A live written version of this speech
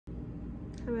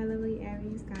Hi, my lovely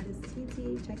Aries. Goddess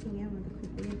TT checking in with a quick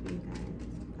read for you guys.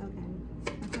 Okay.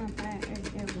 I found fire,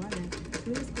 earth, air, water.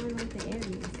 What is going on with the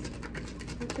Aries?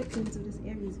 What quick into this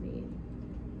Aries read?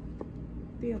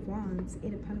 Three of Wands,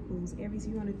 Eight of Pentacles. Aries,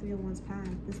 you're on a Three of Wands path.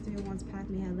 This Three of Wands path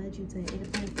may have led you to Eight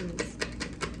of Pentacles.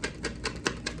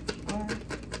 Or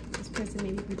this person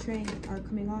may be portraying or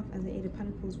coming off as an Eight of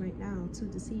Pentacles right now to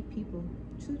deceive people,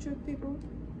 to trick people.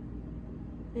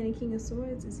 And the King of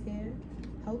Swords is here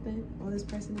helping, or this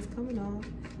person is coming off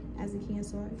as the King of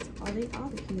Swords, or they are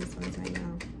the King of Swords right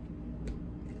now.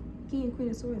 King and Queen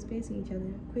of Swords facing each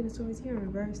other. Queen of Swords here in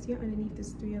reverse. You're underneath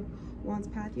this Three of Wands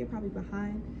path. You're probably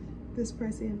behind this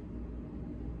person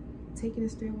taking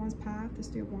this Three of Wands path. This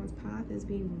Three of Wands path is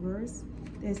being reversed.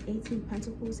 There's 18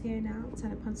 Pentacles here now.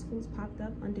 10 of Pentacles popped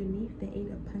up underneath the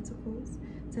 8 of Pentacles.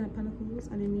 10 of Pentacles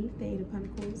underneath the 8 of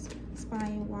Pentacles.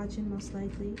 Spying, watching, most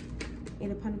likely.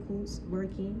 8 of Pentacles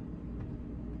working.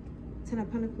 10 of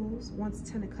Pentacles wants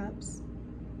 10 of Cups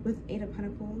with 8 of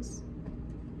Pentacles.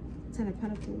 10 of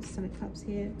Pentacles, 10 of Cups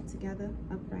here together,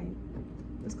 upright.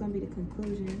 What's going to be the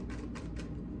conclusion?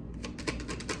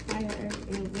 Fire, earth,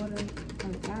 air, water.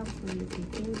 Oh, that was going to be the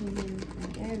conclusion here. For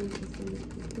Aries, it's going to be the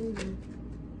conclusion.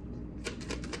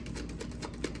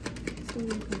 It's going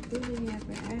to be the conclusion here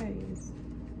for Aries.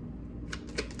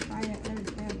 Fire, earth,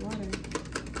 air, water.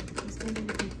 It's going to be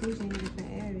the conclusion here for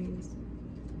Aries.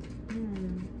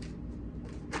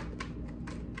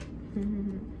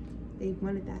 They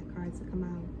wanted that card to come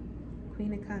out.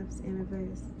 Queen of Cups in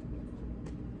reverse.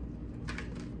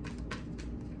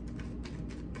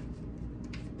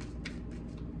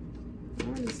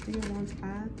 On this Three of Wands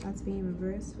path, that's being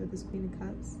reversed for this Queen of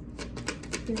Cups.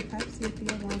 Queen of Cups, your Three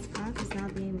of Wands path is now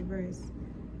being reversed.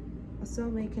 A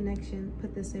soulmate connection,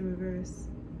 put this in reverse.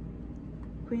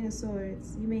 Queen of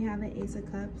Swords, you may have an Ace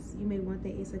of Cups. You may want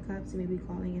the Ace of Cups. You may be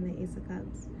calling in the Ace of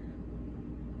Cups.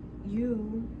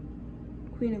 You,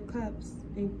 Queen of Cups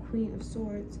and Queen of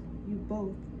Swords, you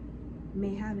both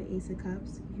may have an Ace of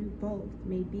Cups. You both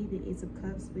may be the Ace of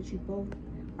Cups, but you both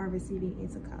are receiving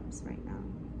Ace of Cups right now.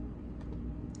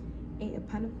 8 of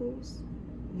Pentacles,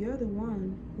 you're the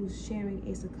one who's sharing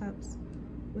Ace of Cups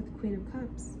with Queen of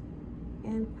Cups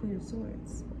and Queen of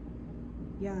Swords.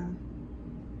 Yeah,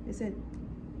 they said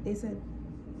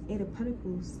 8 of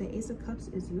Pentacles, the Ace of Cups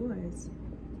is yours.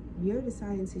 You're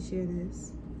deciding to share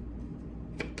this.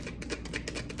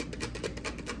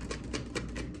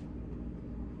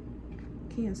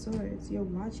 King of Swords, you're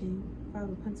watching 5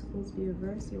 of Pentacles be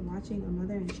reversed. You're watching a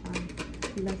mother and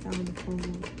child be left out on the pole.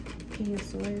 King of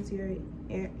Swords, you're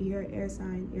air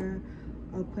sign. You're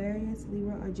Aquarius,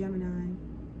 Libra, or Gemini.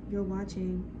 You're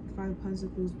watching 5 of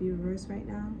Pentacles be reversed right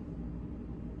now.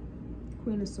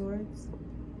 Queen of Swords,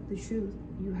 the truth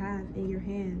you have in your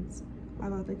hands. How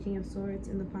about the King of Swords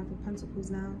and the 5 of Pentacles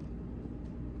now?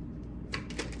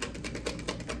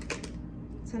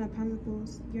 10 of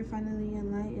Pentacles, you're finally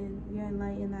enlightened. You're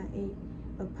enlightened that 8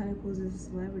 of Pentacles is a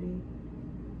celebrity.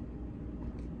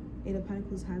 8 of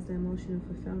Pentacles has the emotional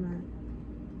fulfillment.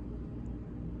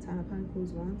 10 of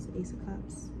Pentacles wants Ace of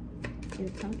Cups. 8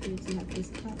 of Pentacles, you have Ace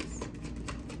of Cups.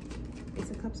 Ace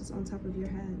of Cups is on top of your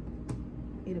head.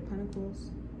 8 of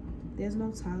Pentacles, there's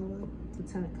no tower to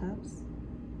 10 of Cups.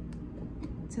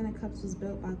 10 of Cups was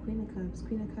built by Queen of Cups.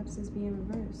 Queen of Cups is being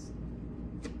reversed.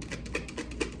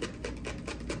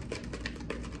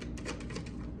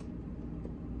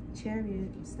 Chariot,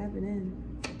 stepping in.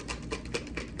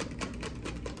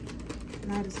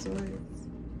 Knight of Swords.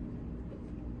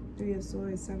 3 of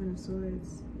Swords, 7 of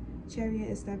Swords. Chariot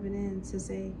is stepping in to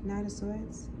say, Knight of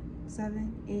Swords,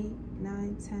 7, 8,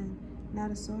 9, 10. Knight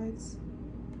of Swords,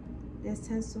 there's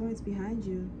 10 swords behind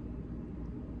you.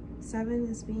 7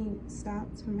 is being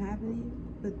stopped from happening,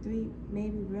 but 3 may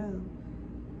be real.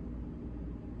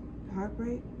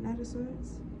 Heartbreak, Knight of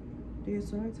Swords. 3 of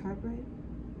Swords, heartbreak.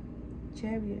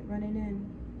 Chariot, running in.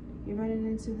 You're running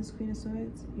into this Queen of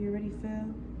Swords. You already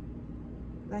feel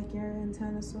like you're in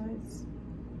 10 of Swords,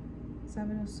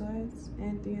 7 of Swords,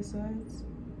 and 3 of Swords.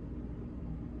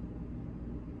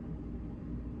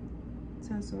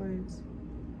 10 Swords.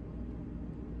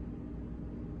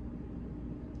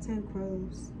 10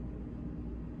 Crows.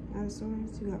 Out of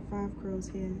Swords, you got 5 crows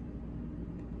here.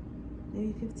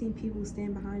 Maybe 15 people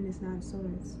stand behind this Knight of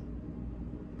Swords.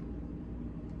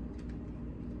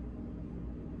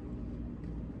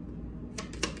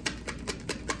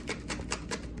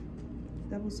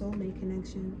 Double soulmate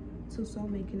connection. 2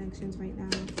 soulmate connections right now.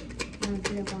 One of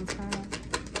 3 of Wands path.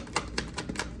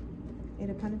 8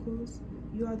 of Pentacles.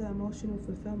 You are the emotional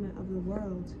fulfillment of the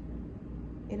world.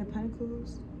 8 of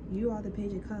Pentacles. You are the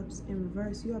Page of Cups in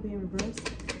reverse. You are being reversed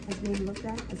as being looked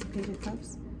at as the Page of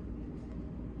Cups.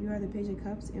 You are the Page of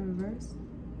Cups in reverse.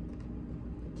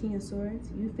 King of Swords.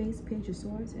 You face Page of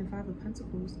Swords and Five of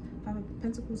Pentacles. Five of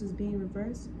Pentacles is being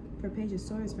reversed for Page of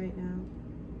Swords right now.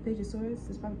 Page of Swords,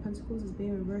 this Five of Pentacles is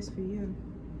being reversed for you.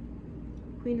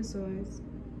 Queen of Swords.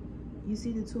 You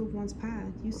see the Two of Wands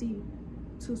path. You see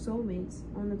two soulmates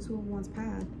on the Two of Wands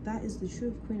path. That is the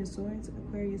truth, Queen of Swords.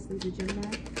 Aquarius, Libra,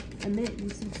 Gemini. Admit you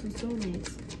see two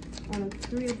soulmates on a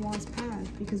Three of Wands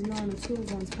path because you're on a Two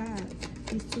of Wands path.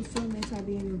 These two soulmates are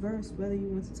being reversed, whether you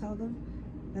want to tell them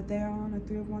that they are on a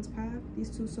Three of Wands path. These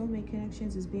two soulmate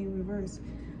connections is being reversed.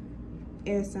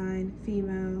 Air sign,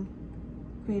 female,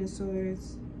 Queen of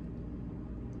Swords.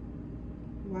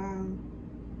 Wow.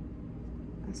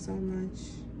 That's so much.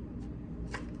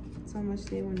 So much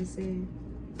they want to say.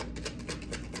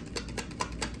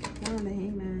 We're on the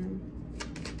Hangman.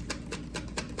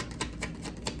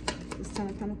 This Ten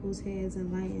of Pentacles here is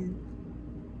enlightened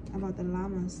about the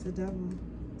llamas, the devil.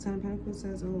 Ten of Pentacles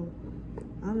says, oh,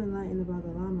 I'm enlightened about the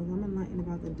llamas. I'm enlightened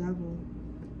about the devil.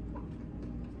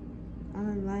 I'm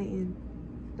enlightened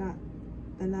that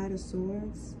the Knight of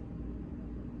Swords,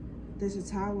 there's a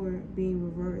tower being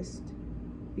reversed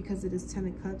because of this Ten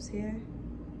of Cups here.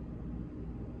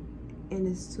 And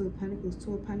it's Two of Pentacles.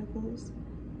 Two of Pentacles,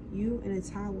 you in a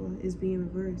tower is being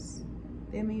reversed.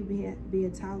 There may be a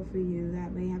tower for you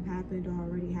that may have happened or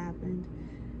already happened.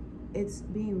 It's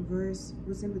being reversed.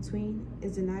 What's in between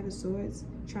is the Knight of Swords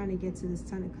trying to get to this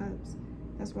Ten of Cups.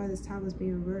 That's why this tower is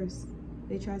being reversed.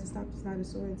 They tried to stop this Knight of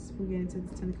Swords from getting to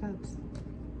the Ten of Cups.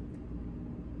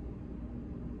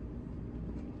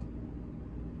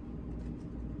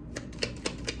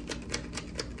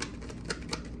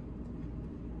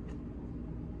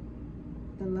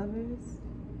 The Lovers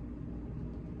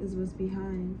is what's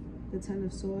behind the Ten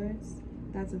of Swords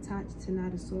that's attached to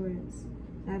Knight of Swords.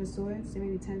 Knight of Swords, there may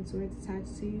be 10 swords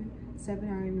attached to you. 7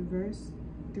 are in reverse.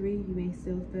 3 you may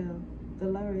still feel. The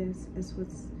Lovers is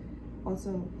what's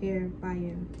also here by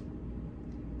you.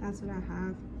 That's what I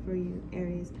have for you,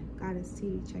 Aries. Goddess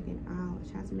T, check it out.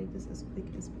 Try to make this as quick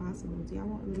as possible. Do y'all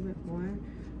want a little bit more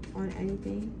on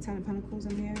anything? 10 of Pentacles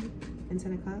I'm hearing, and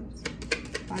 10 of Cups.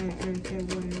 Fire, earth, air,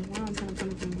 water. We're on 10 of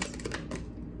Pentacles.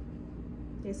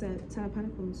 They said 10 of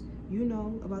Pentacles. You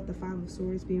know about the 5 of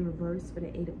Swords being reversed for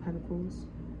the 8 of Pentacles.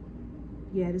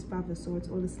 Yeah, this 5 of Swords,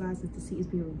 all the slides of deceit is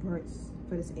being reversed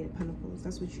for this 8 of Pentacles.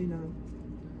 That's what you know.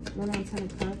 One on 10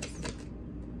 of Cups.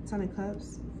 10 of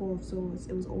Cups, 4 of Swords.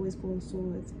 It was always 4 of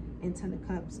Swords and 10 of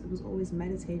Cups. It was always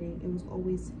meditating. It was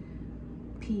always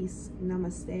peace,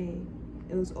 namaste.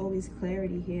 It was always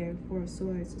clarity here, 4 of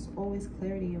Swords. It's always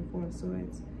clarity in 4 of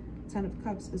Swords. 10 of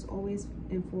Cups is always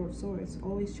in 4 of Swords.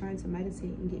 Always trying to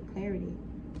meditate and get clarity.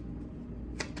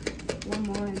 One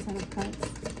more in 10 of Cups.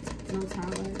 No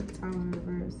tower, tower in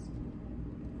reverse.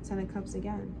 10 of Cups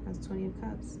again. That's 20 of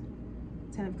Cups.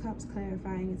 10 of Cups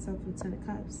clarifying itself with 10 of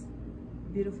Cups.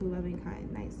 Beautiful, loving, kind,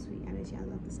 nice, sweet energy. I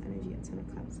love this energy of 10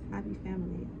 of Cups. Happy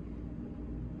family.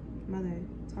 Mother,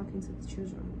 talking to the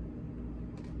children.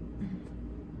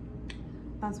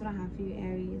 That's what I have for you,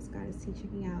 Aries. Goddess T,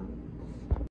 checking out.